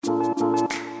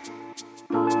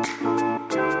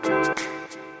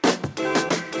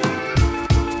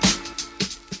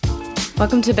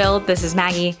Welcome to Build. This is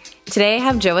Maggie. Today I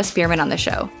have Joah Spearman on the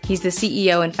show. He's the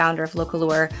CEO and founder of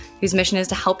Localeur, whose mission is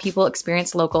to help people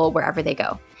experience local wherever they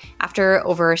go. After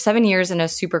over 7 years in a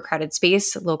super crowded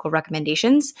space, local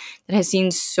recommendations, that has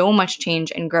seen so much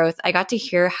change and growth, I got to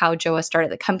hear how Joah started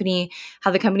the company,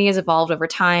 how the company has evolved over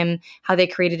time, how they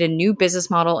created a new business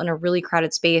model in a really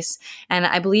crowded space, and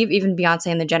I believe even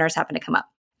Beyonce and the Jenners happened to come up.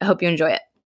 I hope you enjoy it.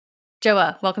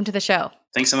 Joah, welcome to the show.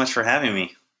 Thanks so much for having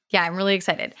me. Yeah, I'm really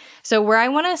excited. So where I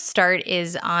want to start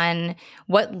is on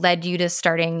what led you to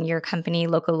starting your company,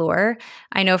 Localeur.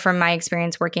 I know from my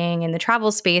experience working in the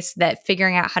travel space that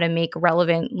figuring out how to make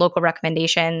relevant local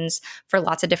recommendations for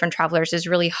lots of different travelers is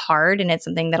really hard. And it's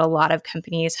something that a lot of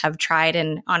companies have tried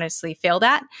and honestly failed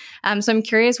at. So I'm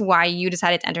curious why you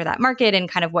decided to enter that market and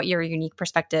kind of what your unique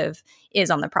perspective is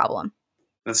on the problem.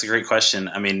 That's a great question.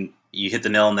 I mean, you hit the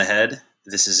nail on the head.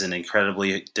 This is an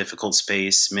incredibly difficult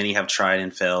space. Many have tried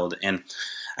and failed. And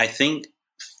I think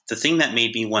the thing that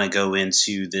made me want to go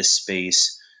into this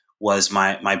space was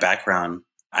my background.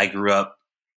 I grew up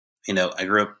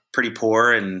pretty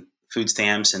poor and food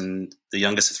stamps and the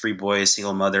youngest of three boys,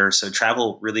 single mother. So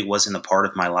travel really wasn't a part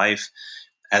of my life.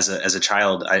 As a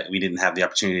child, we didn't have the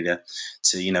opportunity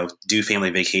to do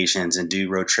family vacations and do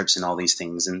road trips and all these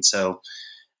things. And so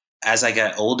as I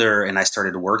got older and I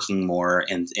started working more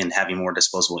and having more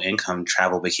disposable income,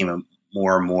 travel became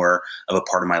more and more of a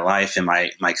part of my life and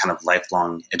my kind of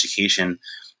lifelong education.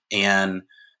 And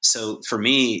so for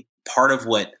me, part of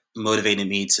what motivated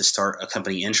me to start a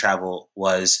company in travel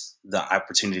was the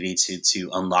opportunity to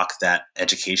unlock that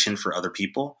education for other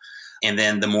people. And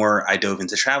then the more I dove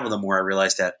into travel, the more I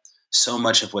realized that so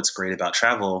much of what's great about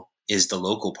travel is the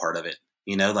local part of it.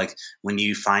 Like when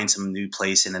you find some new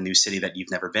place in a new city that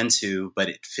you've never been to, but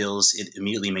it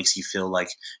immediately makes you feel like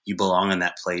you belong in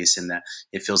that place and that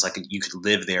it feels like you could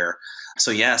live there.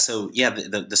 So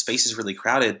the space is really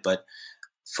crowded. But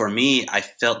for me, I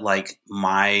felt like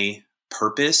my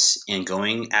purpose in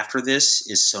going after this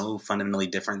is so fundamentally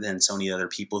different than so many other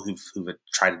people who've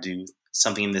tried to do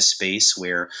something in this space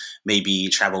where maybe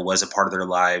travel was a part of their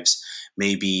lives.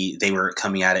 Maybe they were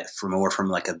coming at it more from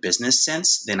like a business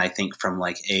sense than I think from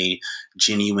like a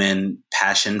genuine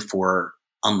passion for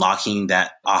unlocking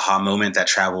that aha moment that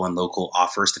travel and local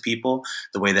offers to people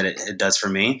the way that it does for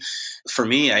me. For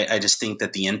me, I just think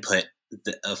that the input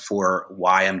for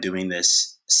why I'm doing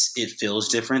this, it feels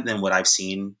different than what I've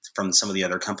seen from some of the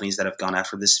other companies that have gone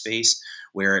after this space,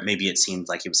 where maybe it seemed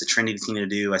like it was a trendy thing to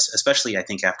do, especially I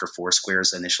think after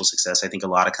Foursquare's initial success. I think a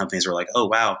lot of companies were like, oh,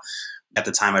 wow. At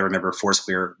the time, I remember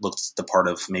Foursquare looked the part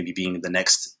of maybe being the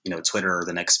next, Twitter or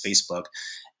the next Facebook.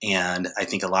 And I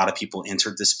think a lot of people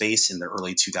entered the space in the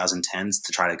early 2010s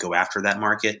to try to go after that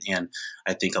market. And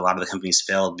I think a lot of the companies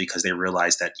failed because they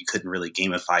realized that you couldn't really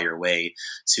gamify your way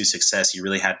to success. You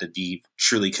really had to be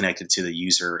truly connected to the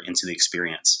user and to the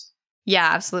experience. Yeah,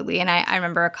 absolutely. And I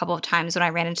remember a couple of times when I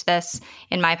ran into this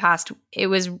in my past, it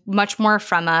was much more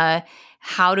from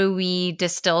how do we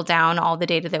distill down all the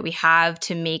data that we have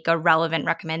to make a relevant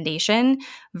recommendation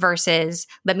versus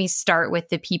let me start with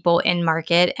the people in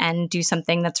market and do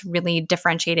something that's really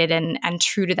differentiated and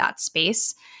true to that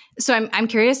space. So I'm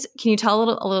curious, can you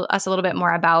tell us a little bit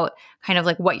more about kind of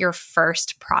like what your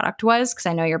first product was? Because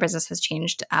I know your business has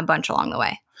changed a bunch along the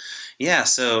way. Yeah,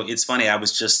 so it's funny. I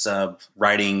was just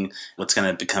writing what's going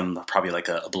to become probably like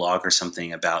a blog or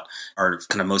something about our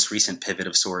kind of most recent pivot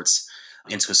of sorts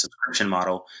into a subscription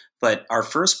model. But our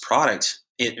first product,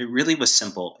 it really was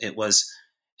simple. It was,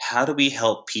 how do we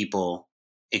help people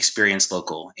experience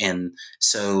local? And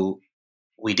so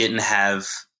we didn't have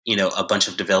a bunch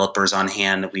of developers on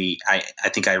hand. I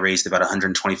think I raised about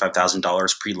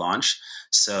 $125,000 pre-launch.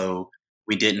 So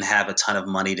we didn't have a ton of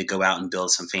money to go out and build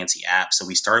some fancy apps. So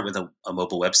we started with a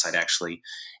mobile website actually.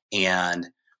 And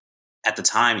at the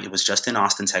time it was just in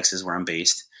Austin, Texas, where I'm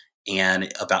based.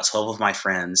 And about 12 of my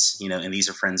friends, and these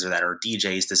are friends that are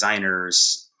DJs,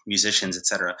 designers, musicians,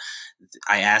 etc.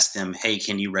 I asked them, hey,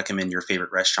 can you recommend your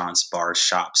favorite restaurants, bars,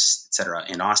 shops, etc.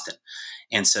 in Austin?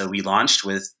 And so we launched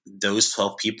with those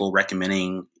 12 people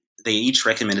they each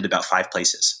recommended about 5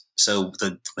 places. So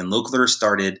when Localeur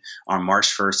started on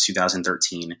March 1st,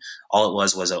 2013, all it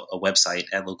was a website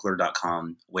at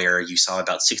localeur.com where you saw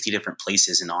about 60 different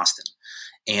places in Austin.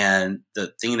 And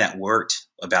the thing that worked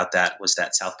about that was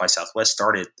that South by Southwest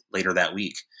started later that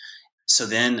week. So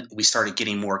then we started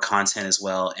getting more content as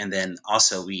well. And then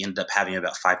also we ended up having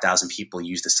about 5,000 people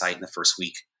use the site in the first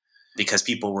week because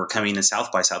people were coming to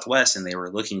South by Southwest and they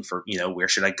were looking for, where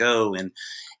should I go?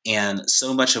 And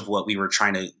so much of what we were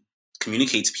trying to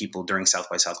communicate to people during South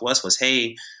by Southwest was,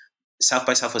 hey, South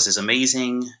by Southwest is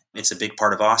amazing. It's a big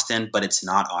part of Austin, but it's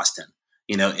not Austin.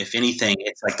 If anything,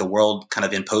 it's like the world kind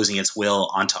of imposing its will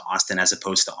onto Austin as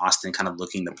opposed to Austin kind of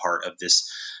looking the part of this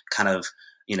kind of,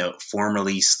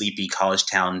 formerly sleepy college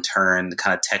town turned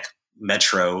kind of tech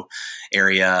metro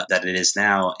area that it is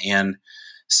now. And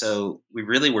so we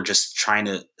really were just trying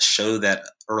to show that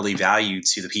early value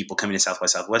to the people coming to South by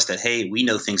Southwest that, hey, we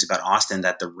know things about Austin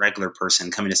that the regular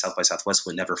person coming to South by Southwest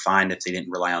would never find if they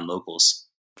didn't rely on locals.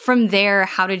 From there,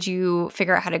 how did you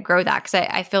figure out how to grow that? Because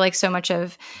I feel like so much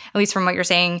of, at least from what you're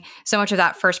saying, so much of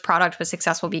that first product was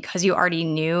successful because you already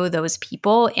knew those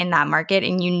people in that market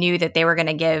and you knew that they were going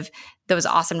to give those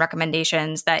awesome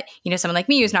recommendations that, someone like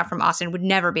me who's not from Austin would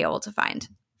never be able to find.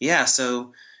 Yeah.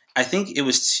 So I think it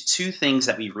was two things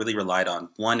that we really relied on.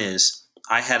 One is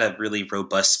I had a really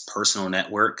robust personal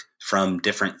network from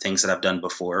different things that I've done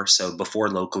before. So before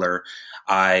Localeur,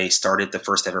 I started the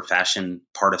first ever fashion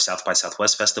part of South by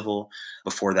Southwest Festival.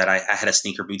 Before that, I had a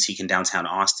sneaker boutique in downtown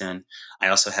Austin. I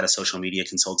also had a social media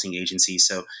consulting agency.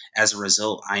 So as a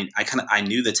result, I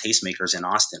knew the tastemakers in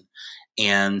Austin.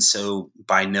 And so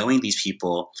by knowing these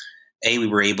people, we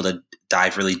were able to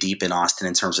dive really deep in Austin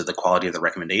in terms of the quality of the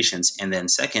recommendations. And then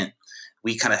second,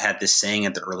 we kind of had this saying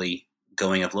at the early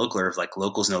going of Localeur of like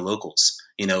locals know locals.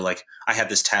 Like I had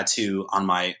this tattoo on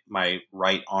my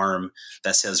right arm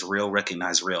that says real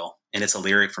recognize real. And it's a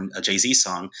lyric from a Jay-Z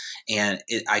song. And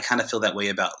I kind of feel that way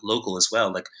about local as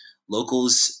well. Like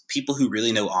locals, people who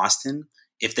really know Austin,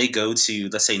 if they go to,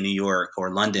 let's say, New York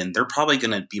or London, they're probably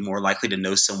going to be more likely to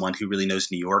know someone who really knows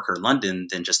New York or London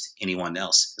than just anyone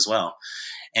else as well.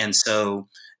 And so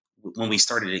when we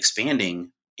started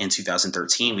expanding in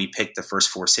 2013, we picked the first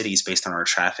 4 cities based on our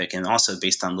traffic and also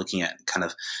based on looking at kind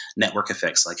of network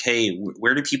effects like, hey,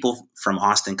 where do people from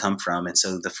Austin come from? And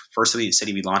so the first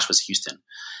city we launched was Houston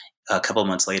a couple of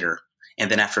months later. And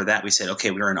then after that, we said,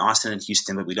 okay, we're in Austin and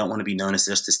Houston, but we don't want to be known as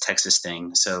just this Texas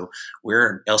thing. So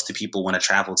where else do people want to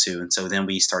travel to? And so then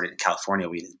we started in California.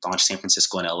 We launched San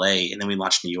Francisco and LA, and then we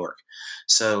launched New York.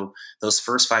 So those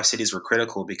first 5 cities were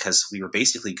critical because we were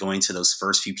basically going to those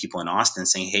first few people in Austin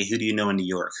saying, hey, who do you know in New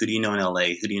York? Who do you know in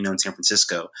LA? Who do you know in San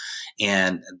Francisco?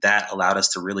 And that allowed us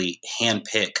to really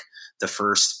handpick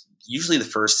usually the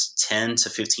first 10 to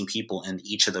 15 people in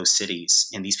each of those cities.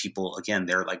 And these people, again,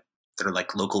 they're like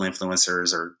local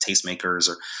influencers or tastemakers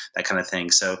or that kind of thing.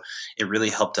 So it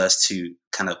really helped us to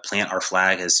kind of plant our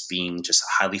flag as being just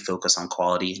highly focused on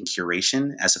quality and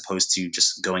curation as opposed to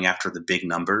just going after the big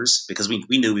numbers, because we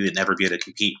knew we would never be able to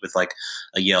compete with like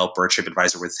a Yelp or a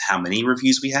TripAdvisor with how many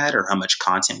reviews we had or how much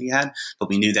content we had. But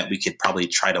we knew that we could probably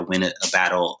try to win a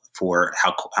battle for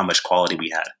how much quality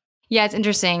we had. Yeah, it's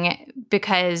interesting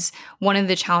because one of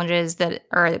the challenges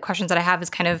or the questions that I have is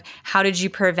kind of how did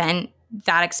you prevent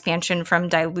that expansion from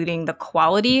diluting the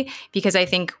quality? Because I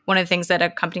think one of the things that a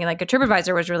company like a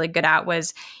TripAdvisor was really good at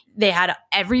was they had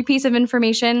every piece of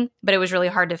information, but it was really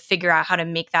hard to figure out how to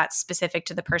make that specific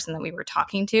to the person that we were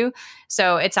talking to.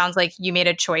 So it sounds like you made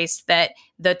a choice that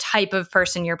the type of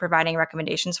person you're providing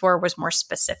recommendations for was more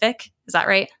specific. Is that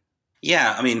right?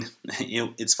 Yeah, I mean,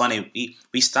 it's funny.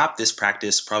 We stopped this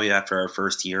practice probably after our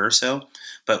first year or so,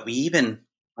 but when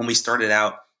we started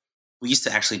out, we used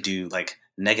to actually do like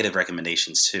negative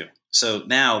recommendations too. So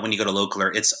now when you go to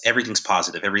Localeur, everything's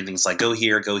positive. Everything's like, go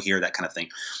here, that kind of thing.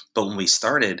 But when we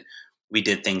started, we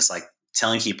did things like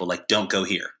telling people like, don't go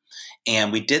here.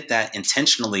 And we did that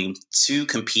intentionally to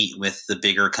compete with the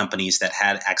bigger companies that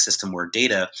had access to more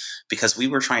data, because we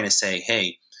were trying to say,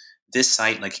 hey, this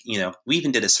site, we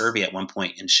even did a survey at one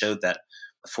point and showed that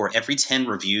for every 10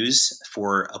 reviews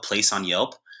for a place on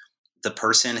Yelp, the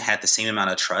person had the same amount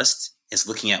of trust as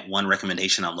looking at one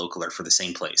recommendation on Localeur for the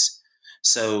same place.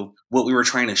 So what we were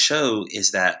trying to show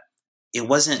is that it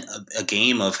wasn't a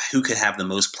game of who could have the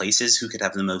most places, who could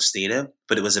have the most data,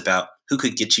 but it was about who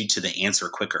could get you to the answer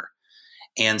quicker.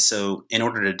 And so in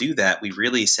order to do that, we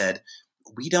really said,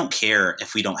 we don't care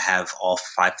if we don't have all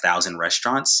 5,000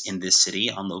 restaurants in this city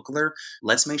on Localeur.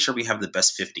 Let's make sure we have the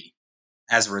best 50.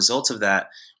 As a result of that,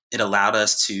 it allowed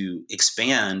us to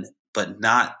expand, but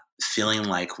not feeling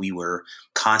like we were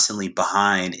constantly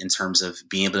behind in terms of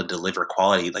being able to deliver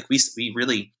quality. Like we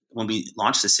really, when we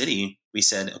launched the city, we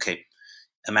said, okay,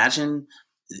 imagine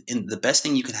the best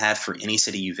thing you can have for any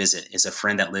city you visit is a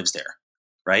friend that lives there,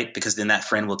 right? Because then that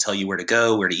friend will tell you where to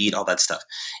go, where to eat, all that stuff.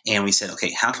 And we said,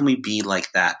 okay, how can we be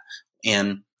like that?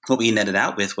 And what we netted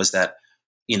out with was that,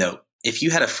 if you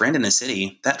had a friend in a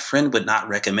city, that friend would not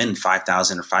recommend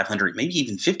 5,000 or 500, maybe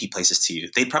even 50 places to you.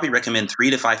 They'd probably recommend 3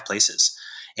 to 5 places.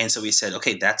 And so we said,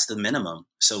 okay, that's the minimum.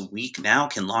 So we now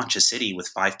can launch a city with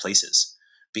 5 places,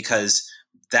 because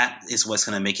that is what's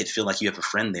going to make it feel like you have a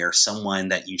friend there, someone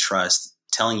that you trust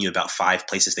telling you about 5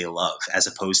 places they love, as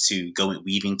opposed to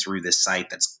weaving through this site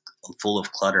that's full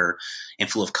of clutter and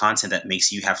full of content that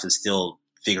makes you have to still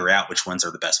figure out which ones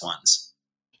are the best ones.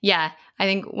 Yeah. I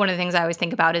think one of the things I always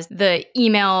think about is the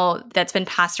email that's been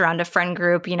passed around a friend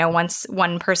group. Once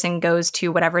one person goes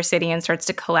to whatever city and starts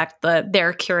to collect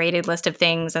their curated list of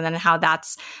things, and then how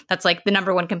that's like the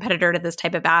number one competitor to this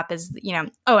type of app is,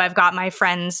 oh, I've got my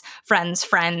friend's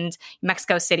friend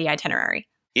Mexico City itinerary.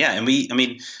 Yeah.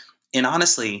 And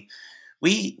honestly,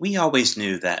 we always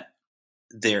knew that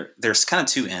there's kind of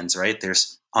two ends, right?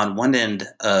 There's on one end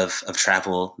of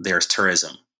travel, there's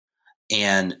tourism.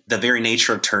 And the very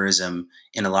nature of tourism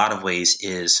in a lot of ways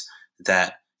is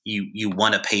that you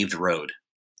want to pave the road.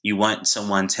 You want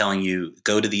someone telling you,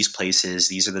 go to these places,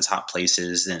 these are the top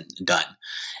places, and done.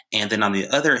 And then on the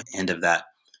other end of that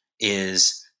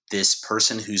is this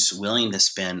person who's willing to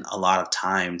spend a lot of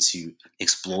time to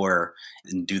explore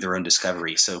and do their own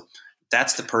discovery. So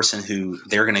that's the person who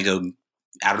they're going to go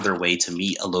out of their way to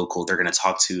meet a local. They're going to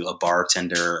talk to a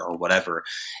bartender or whatever.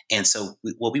 And so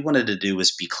what we wanted to do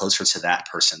was be closer to that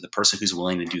person, the person who's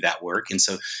willing to do that work. And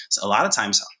so a lot of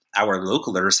times our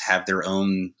localers have their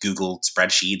own Google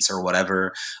spreadsheets or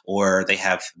whatever, or they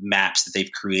have maps that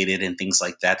they've created and things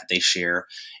like that they share.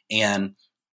 And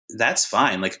that's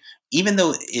fine. Like, even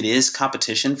though it is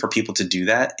competition for people to do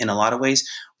that in a lot of ways,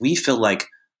 we feel like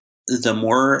the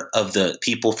more of the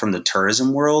people from the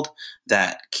tourism world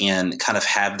that can kind of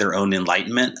have their own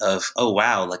enlightenment of, oh,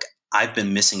 wow, like I've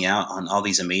been missing out on all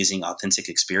these amazing, authentic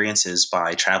experiences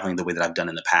by traveling the way that I've done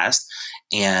in the past,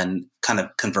 and kind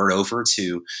of convert over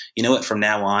to, you know what, from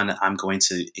now on, I'm going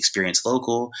to experience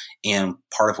local. And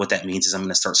part of what that means is I'm going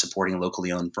to start supporting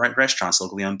locally owned restaurants,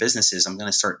 locally owned businesses. I'm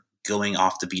going to start going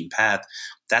off the beaten path.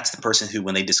 That's the person who,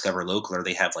 when they discover Localeur,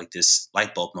 they have like this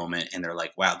light bulb moment and they're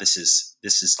like, wow, this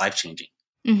is life-changing.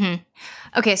 Mm-hmm.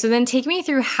 Okay, so then take me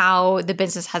through how the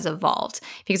business has evolved,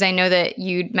 because I know that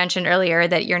you mentioned earlier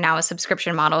that you're now a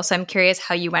subscription model. So I'm curious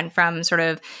how you went from sort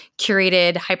of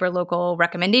curated hyper-local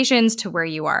recommendations to where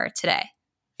you are today.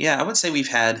 Yeah, I would say we've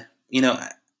had, I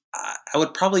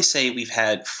would probably say we've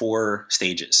had 4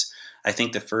 stages. I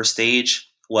think the first stage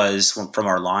was from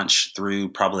our launch through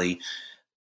probably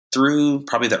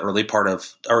the early part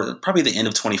of, or probably the end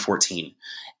of 2014.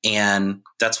 And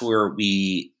that's where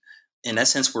we, in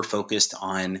essence, we're focused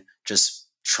on just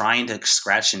trying to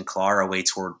scratch and claw our way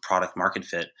toward product market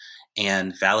fit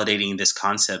and validating this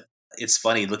concept. It's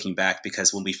funny looking back,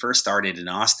 because when we first started in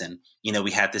Austin,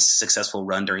 we had this successful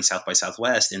run during South by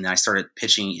Southwest, and I started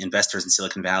pitching investors in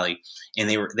Silicon Valley, and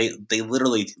they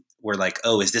literally were like,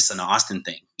 "Oh, is this an Austin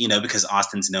thing?" Because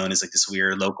Austin's known as like this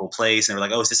weird local place, and they were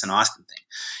like, "Oh, is this an Austin thing?"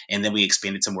 And then we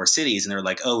expanded to more cities, and they were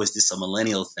like, "Oh, is this a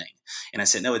millennial thing?" And I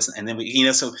said, "No, it's." And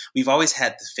then so we've always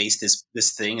had to face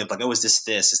this thing of like, "Oh, is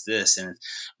this?" And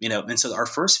and so our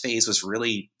first phase was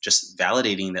really just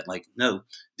validating that, like, no,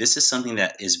 this is something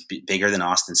that is bigger than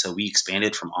Austin. So we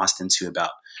expanded from Austin to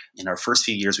in our first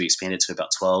few years, we expanded to about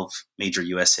 12 major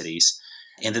US cities.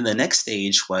 And then the next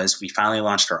stage was we finally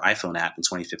launched our iPhone app in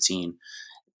 2015.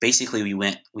 Basically,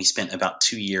 we spent about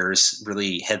 2 years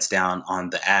really heads down on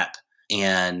the app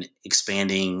and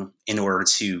expanding in order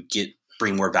to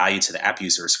bring more value to the app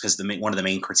users, because one of the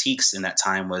main critiques in that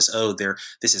time was, oh,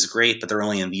 this is great, but they're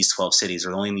only in these 12 cities,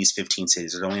 or only in these 15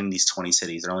 cities, or only in these 20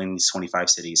 cities, or only in these 25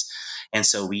 cities. And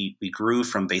so we grew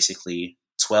from basically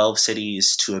 12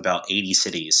 cities to about 80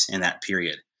 cities in that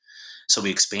period. So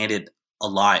we expanded a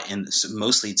lot, and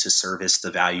mostly to service the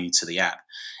value to the app.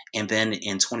 And then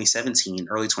in early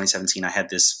 2017, I had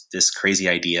this crazy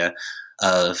idea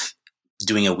of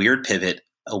doing a weird pivot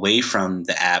away from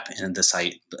the app and the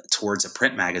site towards a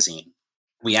print magazine.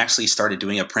 We actually started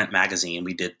doing a print magazine.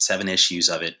 We did 7 issues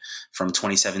of it from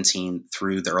 2017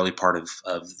 through the early part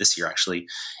of this year, actually.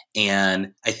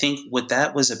 And I think what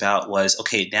that was about was,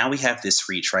 okay, now we have this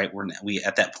reach, right? We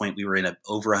at that point, we were in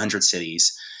over 100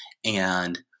 cities,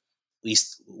 and we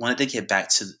wanted to get back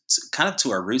to kind of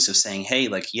to our roots of saying, hey,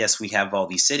 like, yes, we have all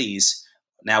these cities.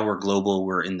 Now we're global.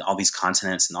 We're in all these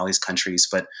continents and all these countries,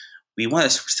 but we want to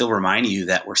still remind you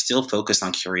that we're still focused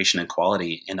on curation and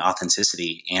quality and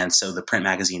authenticity. And so the print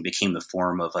magazine became the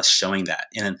form of us showing that.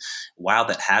 And while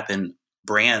that happened,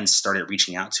 brands started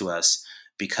reaching out to us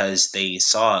because they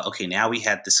saw, okay, now we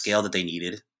had the scale that they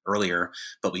needed earlier,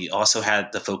 but we also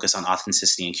had the focus on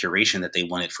authenticity and curation that they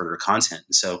wanted for their content.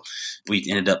 And so we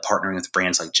ended up partnering with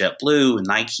brands like JetBlue,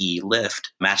 Nike, Lyft,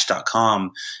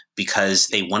 Match.com, because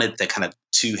they wanted that kind of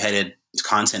two-headed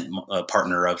content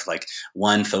partner of like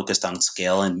one focused on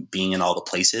scale and being in all the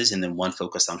places, and then one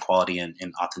focused on quality and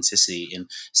authenticity and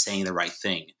saying the right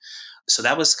thing. So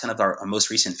that was kind of our most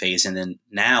recent phase. And then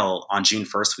now on June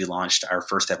 1st, we launched our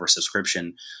first ever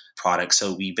subscription product.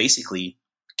 So we basically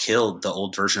killed the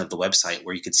old version of the website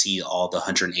where you could see all the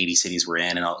 180 cities we're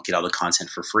in and get all the content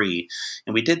for free.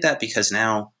 And we did that because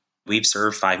now we've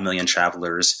served 5 million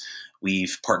travelers.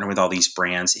 We've partnered with all these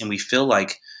brands, and we feel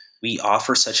like we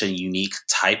offer such a unique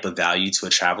type of value to a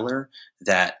traveler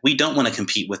that we don't want to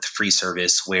compete with free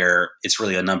service where it's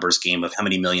really a numbers game of how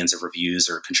many millions of reviews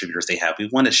or contributors they have. We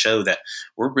want to show that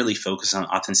we're really focused on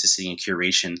authenticity and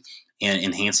curation and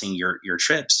enhancing your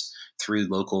trips through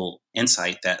local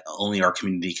insight that only our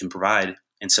community can provide.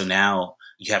 And so now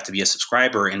you have to be a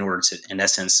subscriber in order to, in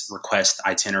essence, request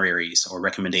itineraries or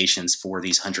recommendations for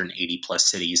these 180 plus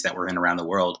cities that we're in around the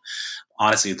world.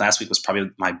 Honestly, last week was probably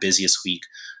my busiest week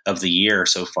of the year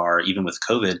so far, even with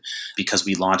COVID, because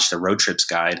we launched a road trips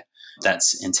guide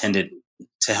that's intended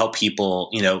to help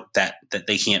people, that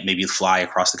they can't maybe fly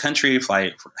across the country,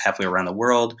 fly halfway around the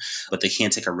world, but they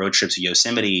can't take a road trip to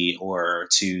Yosemite or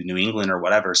to New England or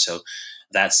whatever. So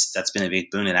that's been a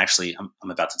big boon. And actually,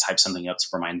 I'm about to type something up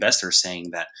for my investors saying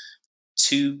that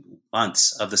 2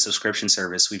 months of the subscription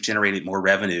service, we've generated more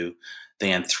revenue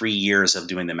than 3 years of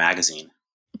doing the magazine.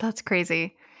 That's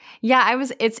crazy. Yeah,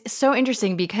 it's so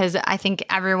interesting because I think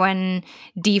everyone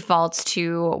defaults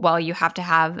to, well, you have to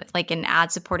have like an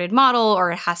ad supported model,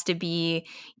 or it has to be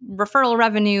referral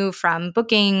revenue from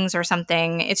bookings or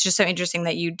something. It's just so interesting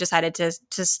that you decided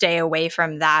to stay away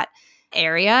from that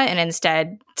area and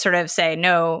instead sort of say,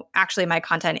 no, actually my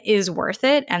content is worth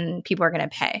it and people are going to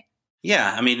pay.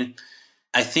 Yeah. I mean,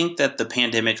 I think that the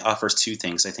pandemic offers two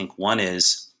things. I think one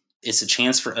is it's a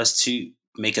chance for us to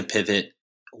make a pivot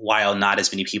while not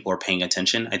as many people are paying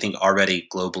attention. I think already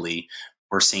globally,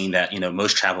 we're seeing that,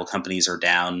 most travel companies are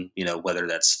down, whether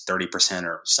that's 30%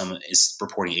 or some is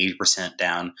reporting 80%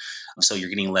 down. So you're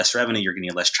getting less revenue, you're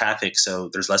getting less traffic. So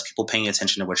there's less people paying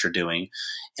attention to what you're doing.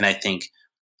 And I think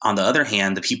on the other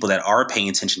hand, the people that are paying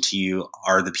attention to you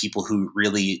are the people who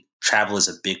really travel is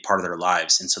a big part of their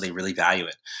lives. And so they really value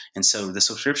it. And so the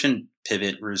subscription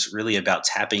pivot was really about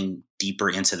tapping deeper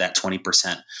into that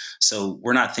 20%. So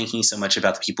we're not thinking so much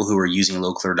about the people who are using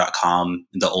localeur.com,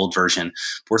 the old version.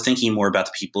 We're thinking more about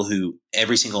the people who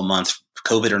every single month,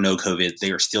 COVID or no COVID,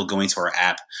 they are still going to our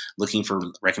app looking for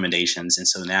recommendations. And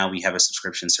so now we have a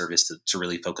subscription service to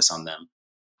really focus on them.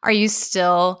 Are you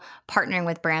still partnering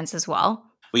with brands as well?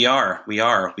 We are. We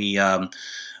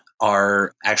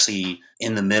are actually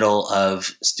in the middle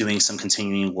of doing some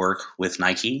continuing work with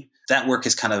Nike. That work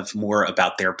is kind of more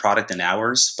about their product than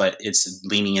ours, but it's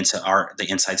leaning into the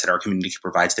insights that our community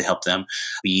provides to help them.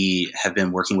 We have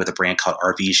been working with a brand called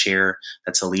RV Share.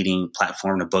 That's a leading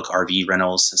platform to book RV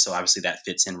rentals. So obviously that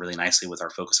fits in really nicely with our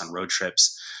focus on road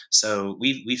trips. So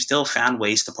we've still found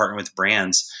ways to partner with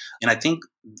brands. And I think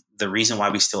the reason why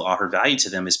we still offer value to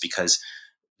them is because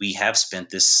we have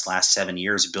spent this last 7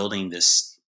 years building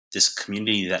this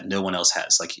community that no one else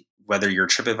has. Like whether you're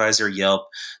TripAdvisor, Yelp,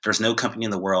 there's no company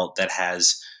in the world that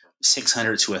has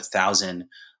 600 to 1,000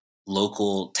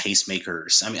 local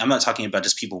tastemakers. I mean, I'm not talking about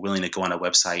just people willing to go on a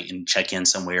website and check in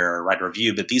somewhere or write a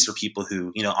review, but these are people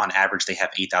who, on average, they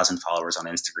have 8,000 followers on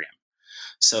Instagram.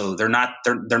 So they're not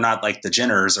like the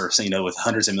Jenners or, with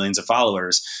hundreds of millions of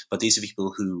followers, but these are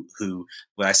people who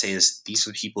what I say is these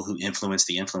are people who influence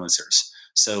the influencers.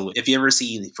 So if you ever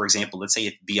see, for example, let's say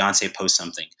if Beyonce posts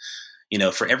something,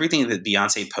 for everything that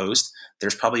Beyonce posts,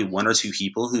 there's probably one or two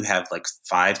people who have like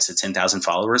 5,000 to 10,000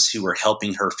 followers who are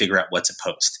helping her figure out what to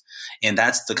post. And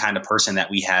that's the kind of person that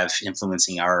we have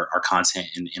influencing our content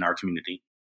in our community.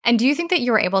 And do you think that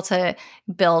you were able to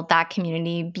build that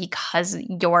community because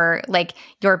your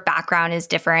background is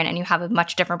different and you have a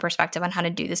much different perspective on how to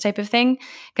do this type of thing?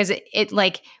 Because it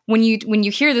like when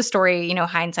you hear the story,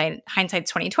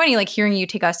 hindsight's 2020, like hearing you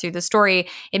take us through the story,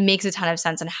 it makes a ton of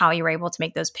sense on how you were able to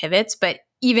make those pivots. But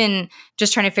even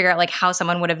just trying to figure out like how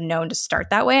someone would have known to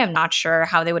start that way, I'm not sure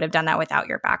how they would have done that without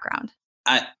your background.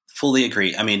 I fully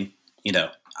agree. I mean,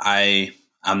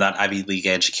 I'm not Ivy League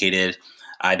educated.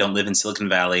 I don't live in Silicon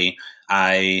Valley.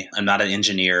 I am not an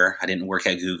engineer. I didn't work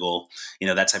at Google,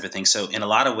 that type of thing. So in a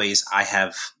lot of ways, I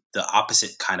have the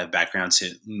opposite kind of background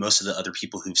to most of the other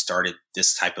people who've started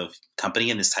this type of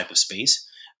company in this type of space,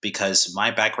 because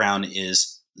my background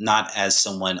is not as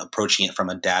someone approaching it from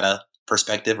a data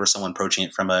perspective or someone approaching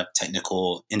it from a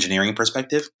technical engineering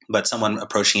perspective, but someone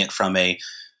approaching it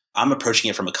I'm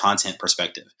approaching it from a content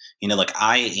perspective.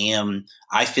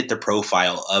 I fit the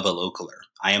profile of a Localeur.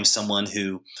 I am someone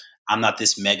who I'm not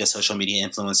this mega social media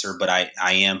influencer, but I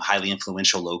am highly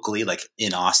influential locally. Like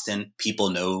in Austin, people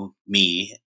know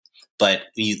me, but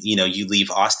you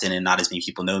leave Austin and not as many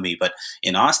people know me. But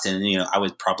in Austin, I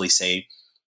would probably say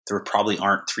there probably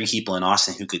aren't three people in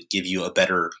Austin who could give you a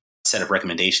better set of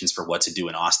recommendations for what to do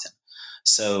in Austin.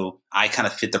 So I kind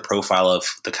of fit the profile of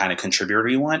the kind of contributor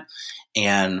you want.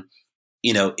 And,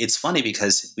 it's funny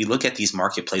because we look at these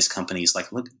marketplace companies,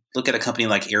 like look at a company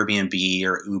like Airbnb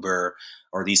or Uber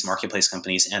or these marketplace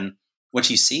companies. And what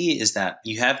you see is that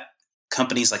you have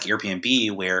companies like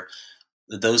Airbnb where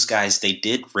those guys, they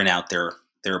did rent out their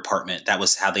apartment. That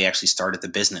was how they actually started the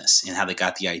business and how they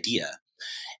got the idea.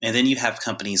 And then you have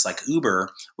companies like Uber,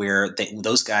 where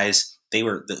those guys,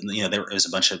 there was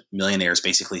a bunch of millionaires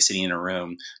basically sitting in a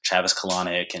room, Travis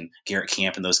Kalanick and Garrett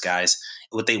Camp and those guys.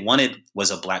 What they wanted was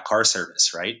a black car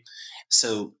service, right?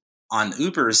 So on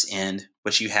Uber's end,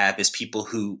 what you have is people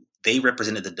who they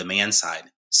represented the demand side.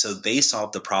 So they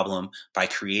solved the problem by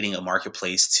creating a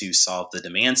marketplace to solve the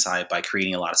demand side by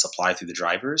creating a lot of supply through the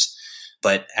drivers.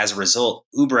 But as a result,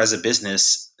 Uber as a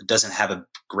business doesn't have a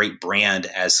great brand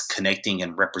as connecting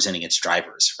and representing its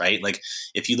drivers, right? Like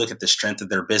if you look at the strength of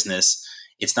their business,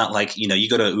 it's not like, you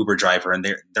go to an Uber driver and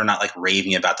they're not like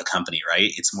raving about the company,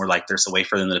 right? It's more like there's a way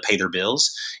for them to pay their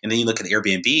bills. And then you look at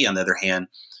Airbnb, on the other hand,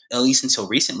 at least until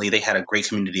recently, they had a great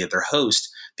community of their host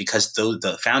because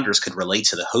the founders could relate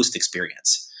to the host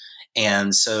experience.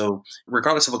 And so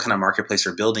regardless of what kind of marketplace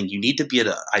you're building, you need to be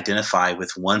able to identify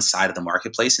with one side of the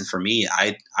marketplace. And for me,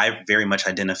 I very much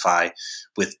identify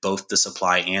with both the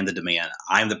supply and the demand.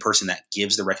 I'm the person that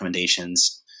gives the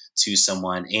recommendations to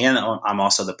someone. And I'm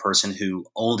also the person who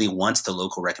only wants the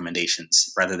local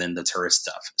recommendations rather than the tourist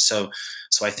stuff. So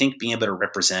I think being able to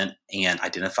represent and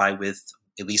identify with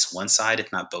at least one side, if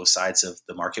not both sides of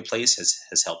the marketplace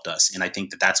has helped us. And I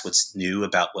think that that's what's new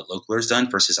about what Localeur has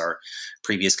done versus our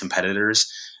previous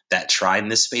competitors that tried in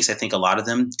this space. I think a lot of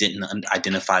them didn't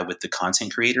identify with the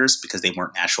content creators because they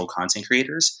weren't natural content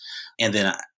creators. And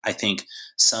then I think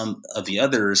some of the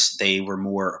others, they were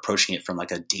more approaching it from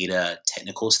like a data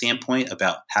technical standpoint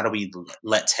about how do we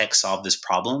let tech solve this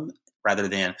problem rather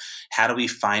than how do we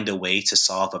find a way to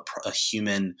solve a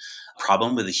human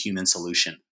problem with a human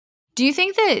solution. Do you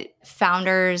think that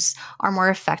founders are more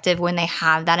effective when they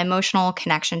have that emotional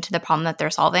connection to the problem that they're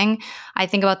solving? I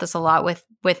think about this a lot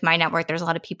with my network. There's a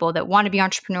lot of people that want to be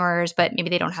entrepreneurs, but maybe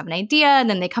they don't have an idea. And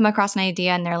then they come across an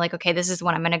idea and they're like, okay, this is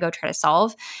what I'm going to go try to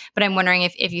solve. But I'm wondering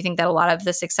if you think that a lot of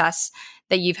the success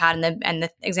that you've had and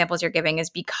the examples you're giving is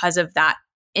because of that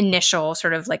initial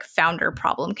sort of like founder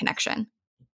problem connection.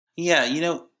 Yeah,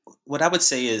 what I would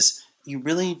say is you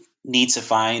really need to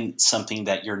find something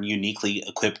that you're uniquely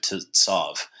equipped to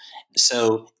solve.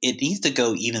 So it needs to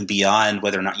go even beyond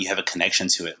whether or not you have a connection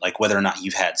to it, like whether or not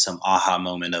you've had some aha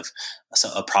moment of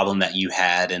a problem that you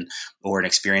had or an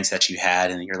experience that you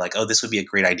had, and you're like, oh, this would be a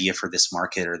great idea for this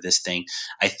market or this thing.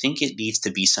 I think it needs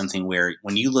to be something where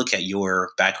when you look at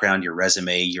your background, your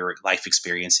resume, your life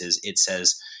experiences, it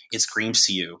screams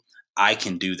to you, I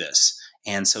can do this.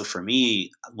 And so for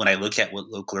me, when I look at what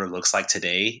Localeur looks like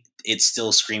today, it's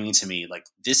still screaming to me like,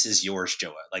 this is yours,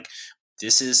 Joah. Like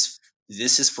this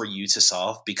is for you to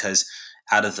solve, because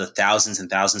out of the thousands and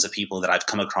thousands of people that I've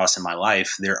come across in my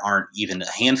life, there aren't even a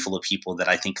handful of people that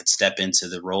I think could step into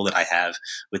the role that I have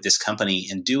with this company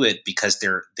and do it because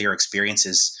their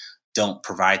experiences don't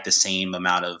provide the same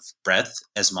amount of breadth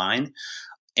as mine.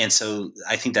 And so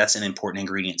I think that's an important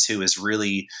ingredient too, is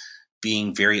really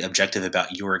being very objective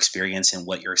about your experience and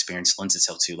what your experience lends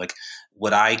itself to. Like,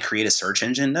 would I create a search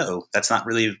engine? No, that's not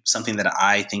really something that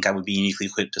I think I would be uniquely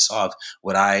equipped to solve.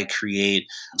 Would I create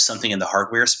something in the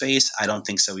hardware space? I don't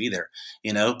think so either,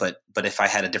 but if I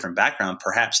had a different background,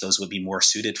 perhaps those would be more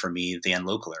suited for me than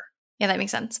Localeur. Yeah, that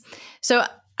makes sense. So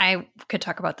I could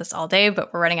talk about this all day,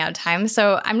 but we're running out of time.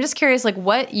 So I'm just curious, like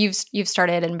what you've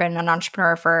started and been an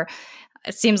entrepreneur for,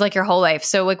 it seems like your whole life.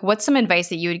 So like what's some advice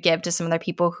that you would give to some other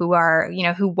people who are,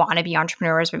 who want to be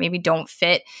entrepreneurs, but maybe don't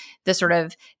fit the sort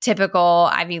of typical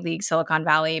Ivy League Silicon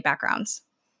Valley backgrounds?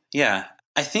 Yeah,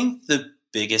 I think the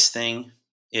biggest thing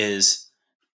is,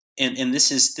 and this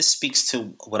speaks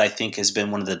to what I think has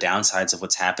been one of the downsides of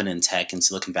what's happened in tech in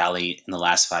Silicon Valley in the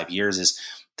last 5 years, is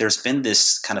there's been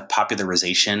this kind of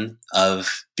popularization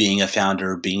of being a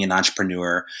founder, being an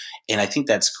entrepreneur. And I think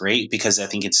that's great because I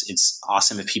think it's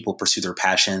awesome if people pursue their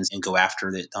passions and go after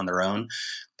it on their own.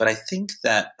 But I think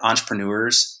that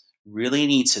entrepreneurs really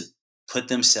need to put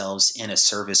themselves in a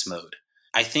service mode.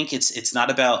 I think it's not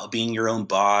about being your own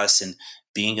boss and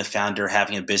being a founder,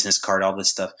 having a business card, all this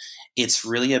stuff. It's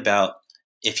really about,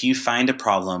 if you find a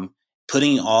problem,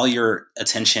 putting all your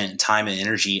attention, time, and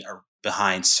energy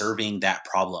behind serving that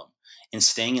problem and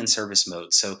staying in service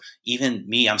mode. So even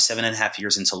me, I'm 7.5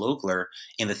 years into Localeur,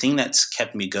 and the thing that's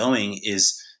kept me going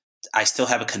is I still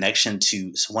have a connection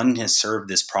to wanting to serve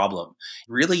this problem.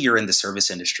 Really, you're in the service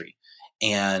industry.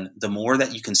 And the more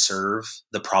that you can serve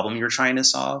the problem you're trying to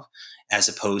solve, as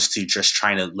opposed to just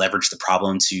trying to leverage the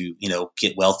problem to,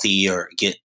 get wealthy or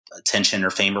get attention or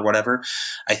fame or whatever,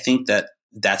 I think that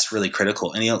that's really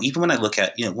critical. And, even when I look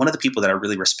at, one of the people that I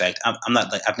really respect, I'm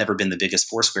not like, I've never been the biggest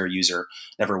Foursquare user,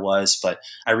 never was, but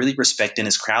I really respect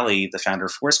Dennis Crowley, the founder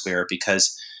of Foursquare,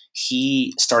 because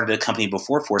he started a company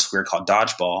before Foursquare called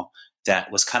Dodgeball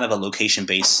that was kind of a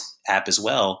location-based app as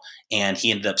well. And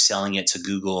he ended up selling it to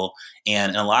Google.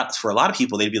 And for a lot of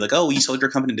people, they'd be like, oh, you sold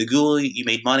your company to Google, you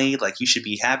made money, like you should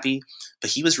be happy. But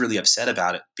he was really upset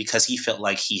about it because he felt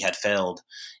like he had failed,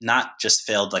 not just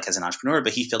failed like as an entrepreneur,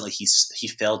 but he felt like he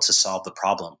failed to solve the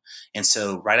problem. And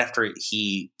so right after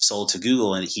he sold to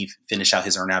Google and he finished out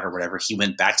his earnout or whatever, he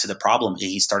went back to the problem and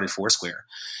he started Foursquare.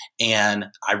 And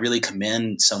I really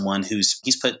commend someone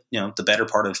he's put, the better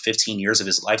part of 15 years of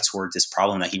his life toward this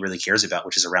problem that he really cares about,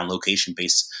 which is around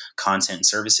location-based content and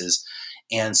services.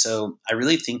 And so I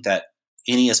really think that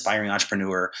any aspiring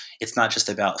entrepreneur, it's not just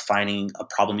about finding a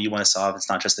problem you want to solve. It's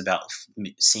not just about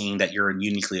seeing that you're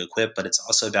uniquely equipped, but it's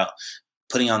also about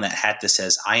putting on that hat that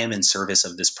says, I am in service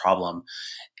of this problem.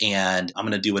 And I'm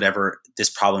going to do whatever this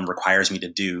problem requires me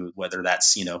to do, whether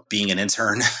that's, being an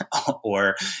intern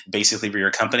or basically for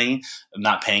your company,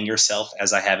 not paying yourself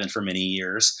as I haven't for many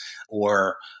years,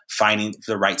 or finding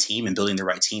the right team and building the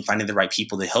right team, finding the right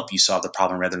people to help you solve the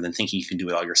problem rather than thinking you can do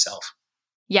it all yourself.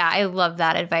 Yeah, I love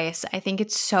that advice. I think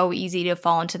it's so easy to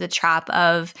fall into the trap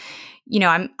of,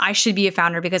 I should be a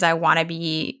founder because I want to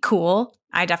be cool.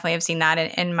 I definitely have seen that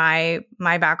in my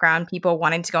background, people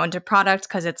wanting to go into product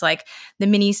because it's like the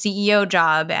mini CEO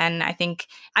job. And I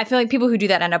feel like people who do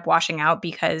that end up washing out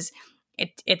because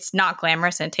it's not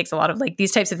glamorous and it takes a lot of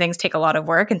these types of things take a lot of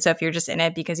work. And so if you're just in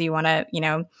it because you want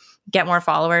to, get more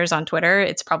followers on Twitter,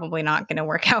 it's probably not going to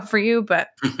work out for you. But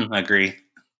I agree.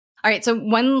 All right. So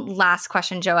one last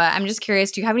question, Joah. I'm just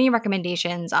curious, do you have any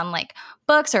recommendations on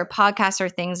books or podcasts or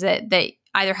things that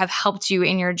either have helped you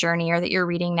in your journey or that you're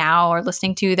reading now or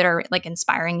listening to that are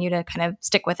inspiring you to kind of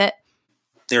stick with it?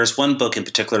 There's one book in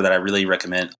particular that I really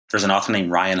recommend. There's an author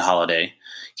named Ryan Holiday.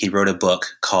 He wrote a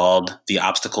book called The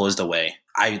Obstacle is the Way.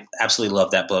 I absolutely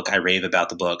love that book. I rave about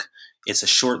the book. It's a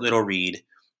short little read,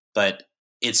 but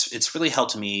it's really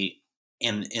helped me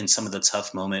in some of the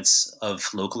tough moments of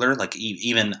Localeur.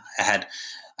 Even I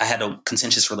had a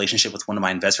contentious relationship with one of my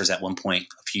investors at one point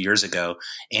a few years ago,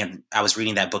 and I was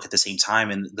reading that book at the same time,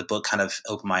 and the book kind of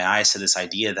opened my eyes to this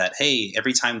idea that, hey,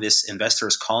 every time this investor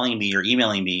is calling me or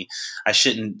emailing me, I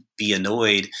shouldn't be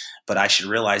annoyed, but I should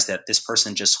realize that this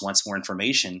person just wants more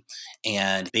information,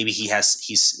 and maybe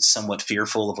he's somewhat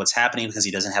fearful of what's happening because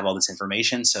he doesn't have all this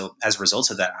information. So as a result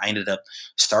of that, I ended up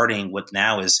starting what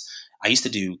now is, I used to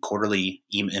do quarterly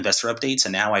investor updates,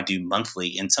 and now I do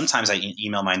monthly. And sometimes I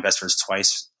email my investors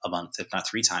twice a month, if not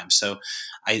 3 times. So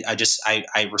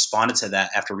I responded to that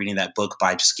after reading that book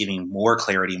by just giving more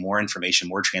clarity, more information,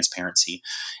 more transparency.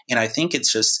 And I think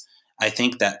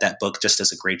that book just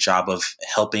does a great job of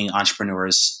helping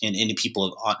entrepreneurs and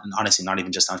people, honestly, not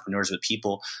even just entrepreneurs, but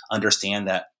people understand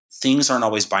that things aren't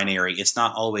always binary. It's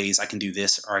not always I can do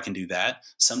this or I can do that.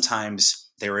 Sometimes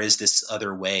there is this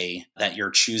other way that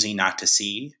you're choosing not to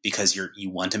see because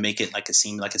you want to make it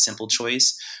seem like a simple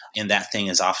choice. And that thing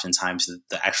is oftentimes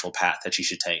the actual path that you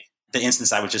should take. The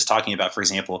instance I was just talking about, for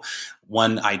example,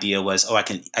 one idea was, I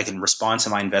can respond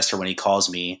to my investor when he calls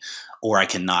me, or I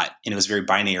cannot. And it was very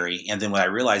binary. And then what I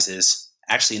realized is,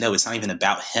 actually, no, it's not even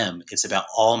about him. It's about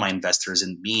all my investors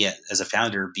and me as a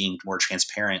founder being more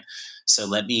transparent. So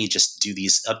let me just do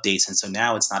these updates. And so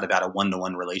now it's not about a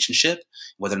one-to-one relationship,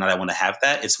 whether or not I want to have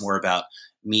that. It's more about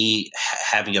me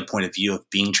having a point of view of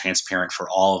being transparent for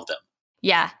all of them.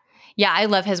 Yeah. Yeah. I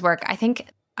love his work. I think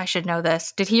I should know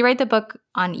this. Did he write the book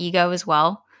on ego as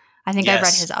well? I think I read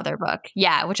his other book.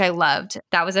 Yeah, which I loved.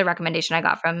 That was a recommendation I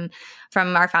got from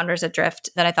our founders at Drift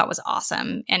that I thought was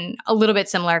awesome and a little bit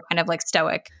similar, kind of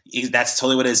stoic. That's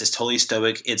totally what it is. It's totally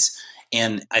stoic.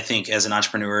 And I think as an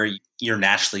entrepreneur, you're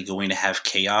naturally going to have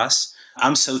chaos.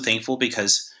 I'm so thankful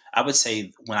because I would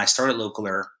say when I started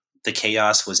Localeur, the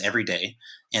chaos was every day.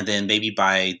 And then maybe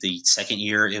by the second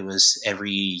year, it was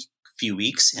every few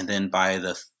weeks. And then by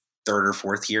the third or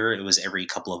fourth year, it was every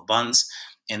couple of months.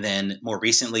 And then more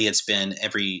recently, it's been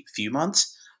every few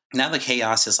months. Now the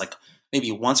chaos is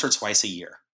maybe once or twice a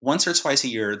year. Once or twice a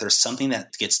year, there's something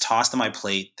that gets tossed on my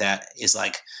plate that is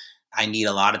I need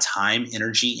a lot of time,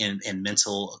 energy, and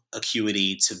mental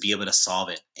acuity to be able to solve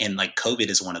it. And COVID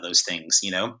is one of those things,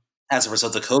 As a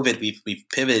result of COVID, we've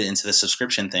pivoted into the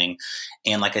subscription thing,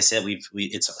 and like I said,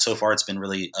 so far it's been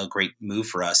really a great move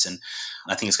for us, and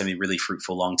I think it's going to be really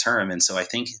fruitful long term. And so I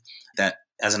think that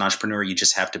as an entrepreneur, you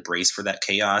just have to brace for that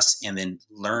chaos and then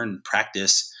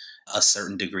practice a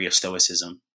certain degree of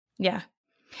stoicism. Yeah.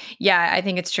 Yeah, I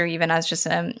think it's true. Even as just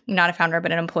not a founder,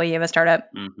 but an employee of a startup.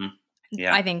 Mm-hmm.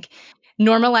 Yeah. I think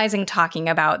normalizing talking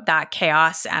about that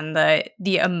chaos and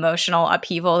the emotional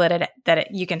upheaval that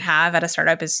you can have at a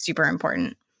startup is super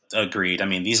important. Agreed. I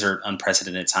mean, these are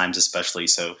unprecedented times, especially.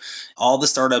 So all the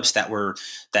startups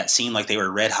that seemed like they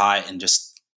were red hot and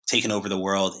just taking over the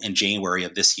world in January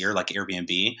of this year, like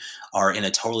Airbnb, are in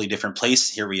a totally different place.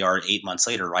 Here we are 8 months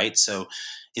later, right? So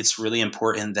it's really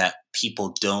important that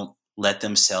people don't let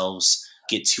themselves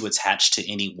get too attached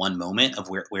to any one moment of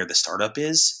where the startup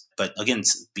is. But again,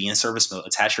 be in service mode,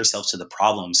 attach yourself to the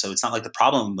problem. So it's not like the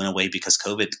problem went away because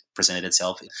COVID presented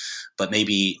itself, but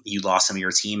maybe you lost some of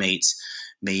your teammates.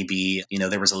 Maybe,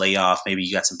 there was a layoff, maybe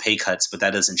you got some pay cuts, but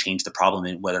that doesn't change the problem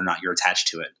in whether or not you're attached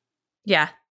to it. Yeah,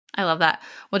 I love that.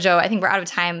 Well, Joe, I think we're out of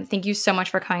time. Thank you so much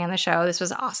for coming on the show. This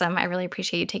was awesome. I really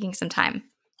appreciate you taking some time.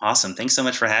 Awesome. Thanks so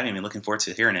much for having me. Looking forward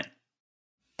to hearing it.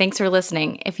 Thanks for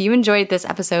listening. If you enjoyed this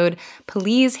episode,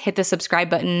 please hit the subscribe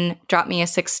button, drop me a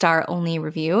 6-star only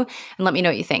review, and let me know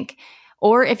what you think.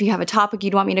 Or if you have a topic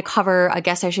you'd want me to cover, a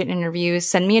guest I should interview,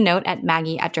 send me a note at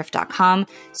maggie@drift.com.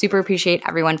 Super appreciate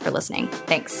everyone for listening.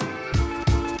 Thanks.